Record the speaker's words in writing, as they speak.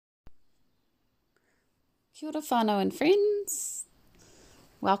Kia ora whānau and friends.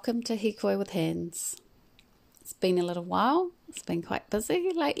 Welcome to Hikoi with Hands. It's been a little while. It's been quite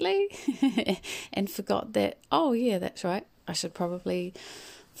busy lately and forgot that, oh yeah, that's right. I should probably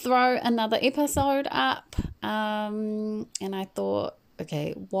throw another episode up. And I thought,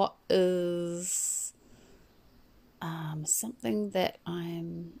 okay, what is something that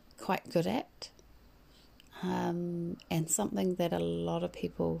I'm quite good at? And something that a lot of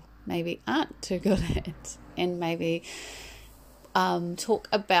people maybe aren't too good at, and maybe talk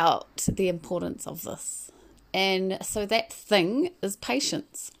about the importance of this. And so that thing is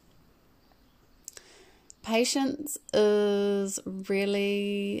patience. Patience is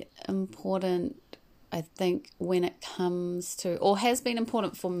really important, I think, when it comes to, or has been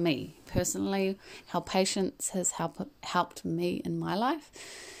important for me personally, how patience has helped me in my life,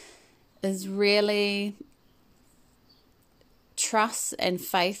 is really trust and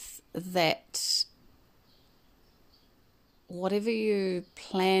faith that whatever you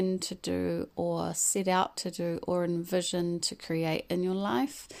plan to do or set out to do or envision to create in your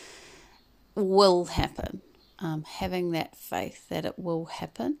life will happen. Having that faith that it will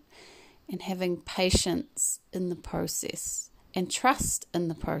happen, and having patience in the process and trust in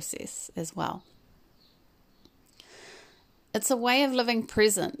the process as well. It's a way of living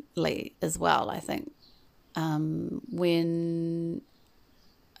presently as well, I think. When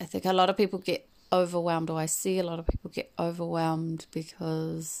I think a lot of people get overwhelmed, or I see a lot of people get overwhelmed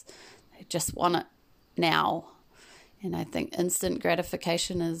because they just want it now. And I think instant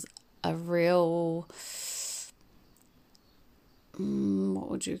gratification is a real, what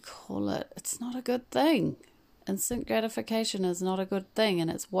would you call it? It's not a good thing. Instant gratification is not a good thing, and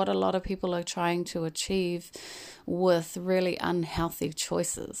it's what a lot of people are trying to achieve with really unhealthy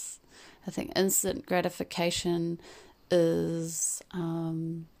choices. I think instant gratification is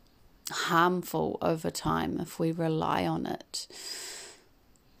harmful over time if we rely on it.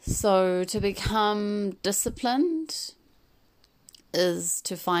 So to become disciplined is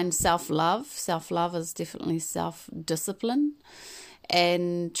to find self-love. Self-love is definitely self-discipline,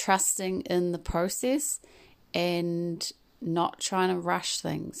 and trusting in the process and not trying to rush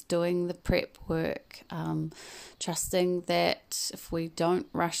things, doing the prep work, trusting that if we don't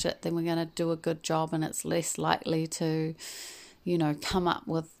rush it, then we're going to do a good job, and it's less likely to, come up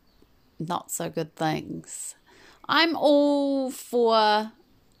with not so good things. I'm all for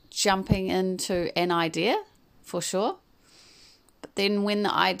jumping into an idea, for sure. But then when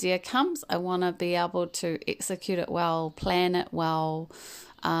the idea comes, I want to be able to execute it well, plan it well,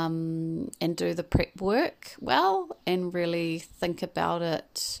 and do the prep work well, and really think about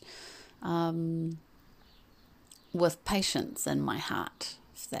it with patience in my heart,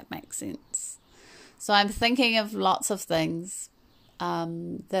 if that makes sense. So I'm thinking of lots of things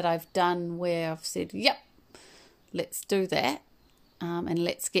that I've done where I've said, yep, let's do that, and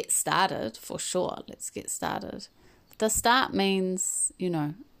let's get started, for sure, let's get started. The start means,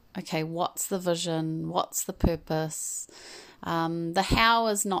 okay, what's the vision? What's the purpose? The how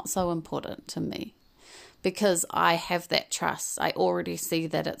is not so important to me because I have that trust. I already see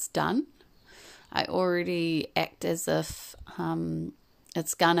that it's done. I already act as if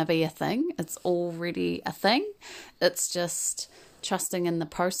it's going to be a thing. It's already a thing. It's just trusting in the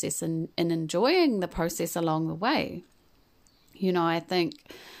process and enjoying the process along the way. I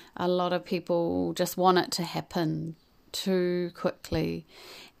think a lot of people just want it to happen too quickly,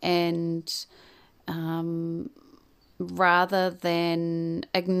 and rather than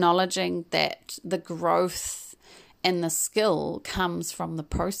acknowledging that the growth and the skill comes from the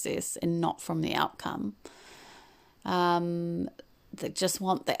process and not from the outcome, they just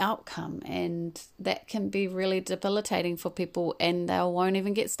want the outcome, and that can be really debilitating for people, and they won't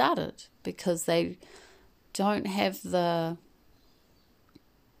even get started because they don't have the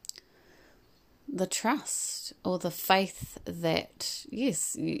trust or the faith that,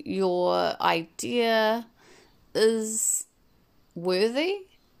 yes, your idea is worthy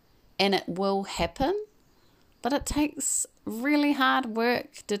and it will happen, but it takes really hard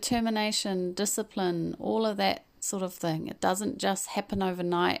work, determination, discipline, all of that sort of thing. It doesn't just happen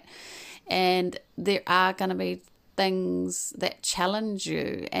overnight, and there are going to be things that challenge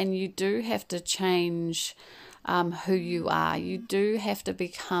you, and you do have to change who you are. You do have to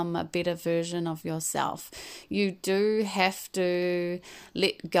become a better version of yourself. You do have to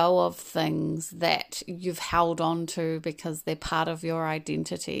let go of things that you've held on to because they're part of your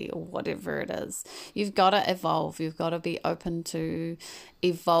identity or whatever it is. You've got to evolve. You've got to be open to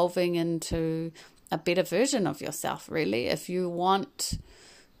evolving into a better version of yourself, really. If you want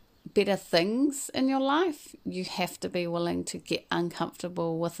better things in your life, you have to be willing to get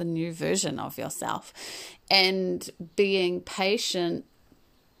uncomfortable with a new version of yourself, and being patient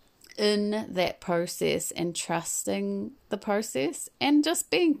in that process and trusting the process and just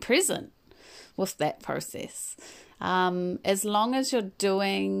being present with that process. As long as you're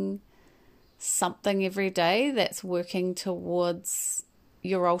doing something every day that's working towards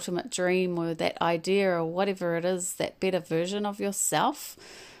your ultimate dream or that idea or whatever it is, that better version of yourself,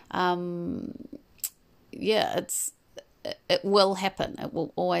 it will happen. It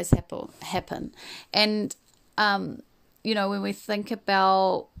will always happen. And, when we think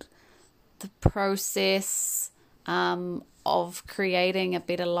about the process of creating a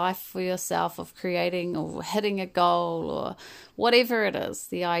better life for yourself, of creating or hitting a goal or whatever it is,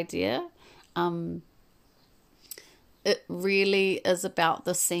 the idea, it really is about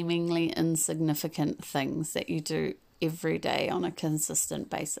the seemingly insignificant things that you do every day on a consistent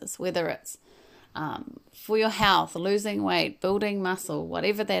basis, whether it's for your health, losing weight, building muscle,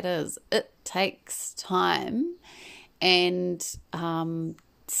 whatever that is. It takes time, and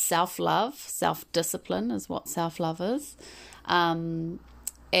self-love, self-discipline is what self-love is, and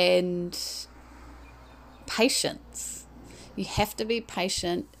patience. You have to be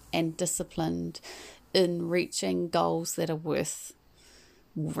patient and disciplined in reaching goals that are worth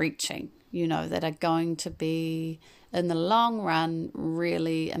reaching, that are going to be, in the long run,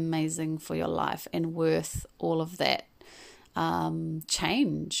 really amazing for your life and worth all of that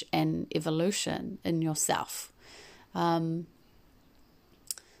change and evolution in yourself.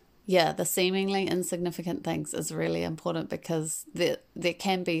 The seemingly insignificant things is really important, because there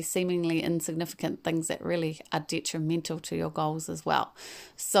can be seemingly insignificant things that really are detrimental to your goals as well.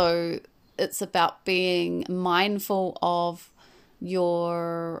 So it's about being mindful of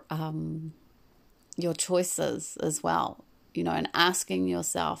your choices as well, and asking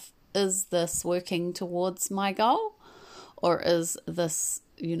yourself, is this working towards my goal, or is this,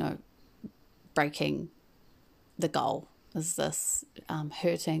 breaking the goal? Is this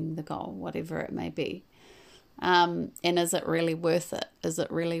hurting the goal, whatever it may be? And is it really worth it? Is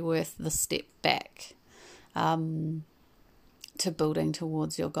it really worth the step back to building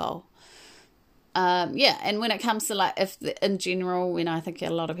towards your goal? And when it comes to in general, I think a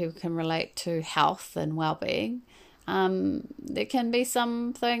lot of people can relate to health and well-being. There can be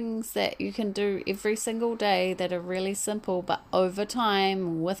some things that you can do every single day that are really simple, but over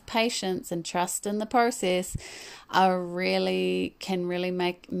time, with patience and trust in the process, can really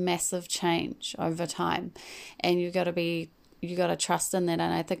make massive change over time. And you got to trust in that.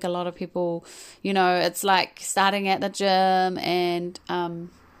 And I think a lot of people, it's like starting at the gym, and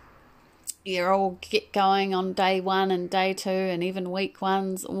you're all get going on day 1 and day 2 and even week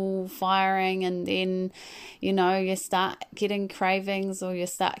 1's all firing, and then you start getting cravings, or you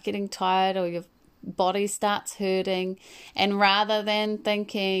start getting tired, or your body starts hurting, and rather than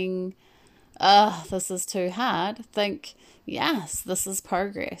thinking, oh, this is too hard, think, yes, this is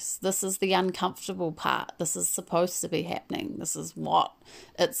progress. This is the uncomfortable part. This is supposed to be happening. This is what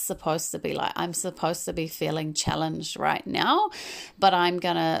it's supposed to be like. I'm supposed to be feeling challenged right now, but I'm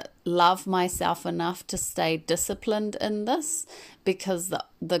going to love myself enough to stay disciplined in this, because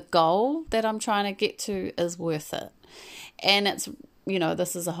the goal that I'm trying to get to is worth it. And it's,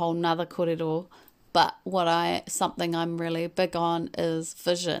 this is a whole nother korero, but something I'm really big on is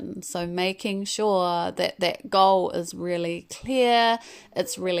vision. So making sure that goal is really clear,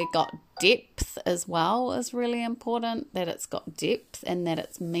 it's really got depth as well is really important, that it's got depth and that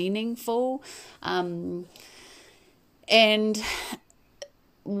it's meaningful. And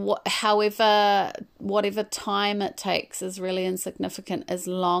whatever time it takes is really insignificant, as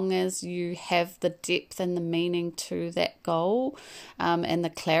long as you have the depth and the meaning to that goal, and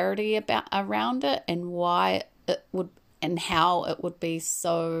the clarity around it, and why it would and how it would be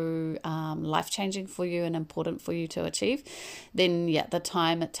so life-changing for you and important for you to achieve. Then the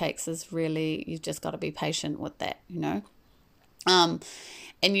time it takes is really, you've just got to be patient with that,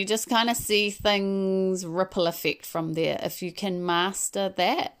 and you just kind of see things ripple effect from there. If you can master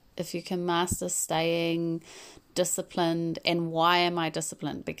that, if you can master staying disciplined. And why am I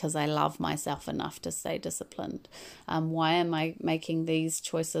disciplined? Because I love myself enough to stay disciplined. Why am I making these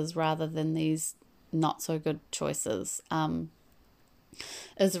choices rather than these not so good choices?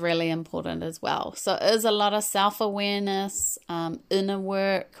 Is really important as well. So it is a lot of self-awareness, inner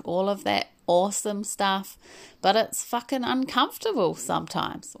work, all of that awesome stuff, but it's fucking uncomfortable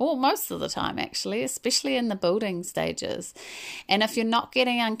sometimes, or most of the time actually, especially in the building stages. And if you're not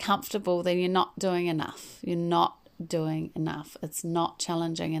getting uncomfortable, then you're not doing enough. You're not doing enough. It's not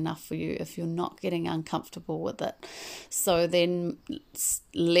challenging enough for you if you're not getting uncomfortable with it. So then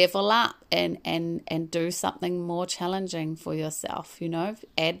level up and do something more challenging for yourself,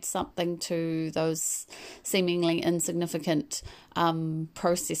 add something to those seemingly insignificant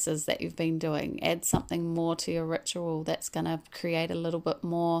processes that you've been doing. Add something more to your ritual that's going to create a little bit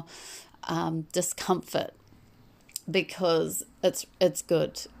more discomfort, because it's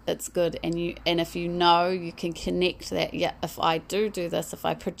good. And if you can connect that, if I do this, if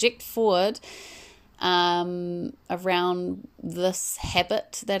I project forward around this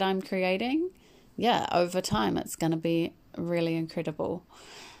habit that I'm creating, over time it's going to be really incredible.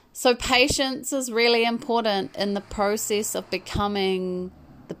 So patience is really important in the process of becoming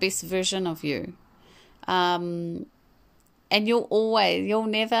the best version of you. And I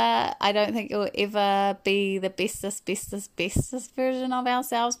don't think you'll ever be the bestest version of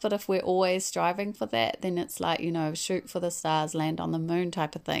ourselves. But if we're always striving for that, then it's like, shoot for the stars, land on the moon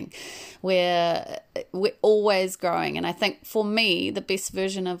type of thing, where we're always growing. And I think for me, the best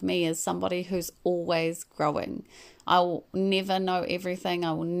version of me is somebody who's always growing. I will never know everything.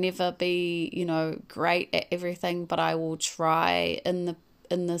 I will never be, great at everything, but I will try in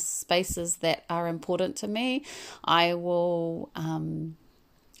the spaces that are important to me. I will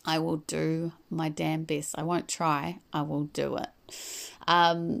do my damn best. I won't try, I will do it.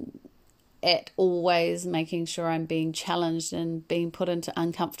 At always making sure I'm being challenged and being put into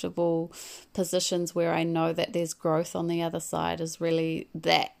uncomfortable positions where I know that there's growth on the other side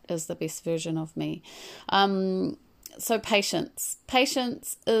that is the best version of me. So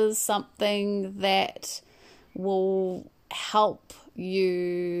patience is something that will help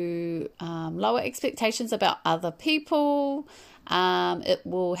you lower expectations about other people. It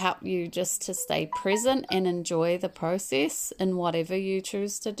will help you just to stay present and enjoy the process in whatever you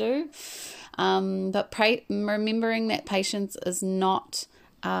choose to do. But remembering that patience is not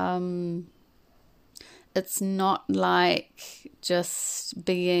it's not like just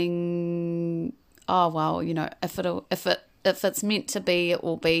being, if it's meant to be, it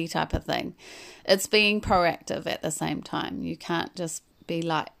will be type of thing. It's being proactive at the same time. You can't just be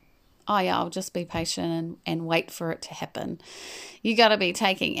like, I'll just be patient and wait for it to happen. You got to be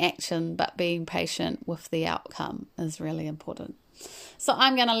taking action, but being patient with the outcome is really important. So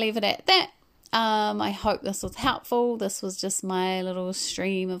I'm going to leave it at that. I hope this was helpful. This was just my little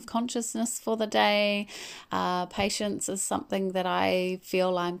stream of consciousness for the day. Patience is something that I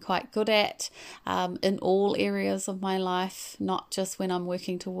feel I'm quite good at in all areas of my life, not just when I'm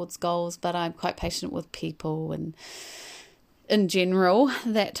working towards goals, but I'm quite patient with people and in general,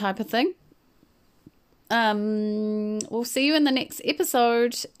 that type of thing. We'll see you in the next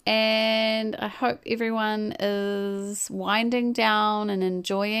episode, and I hope everyone is winding down and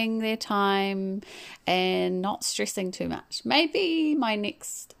enjoying their time and not stressing too much. Maybe my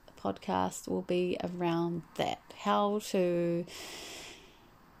next podcast will be around that, how to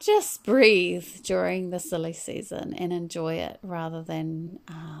just breathe during the silly season and enjoy it rather than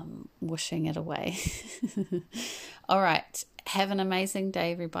wishing it away. All right, have an amazing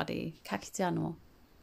day, everybody. Ka kite anō.